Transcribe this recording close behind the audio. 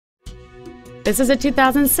This is a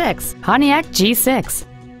 2006 Pontiac G6.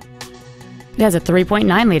 It has a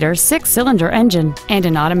 3.9-liter six-cylinder engine and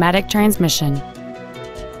an automatic transmission.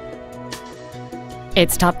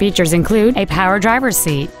 Its top features include a power driver's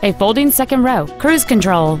seat, a folding second row, cruise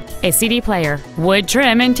control, a CD player, wood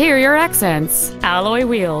trim interior accents, alloy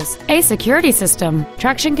wheels, a security system,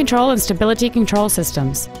 traction control and stability control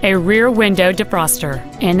systems, a rear window defroster,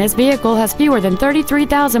 and this vehicle has fewer than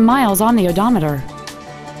 33,000 miles on the odometer.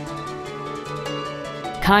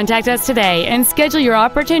 Contact us today and schedule your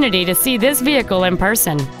opportunity to see this vehicle in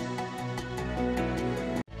person.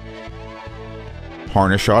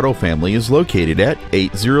 Harnish Auto Family is located at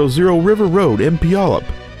 800 River Road in Puyallup.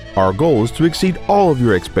 Our goal is to exceed all of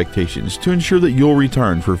your expectations to ensure that you'll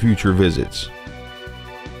return for future visits.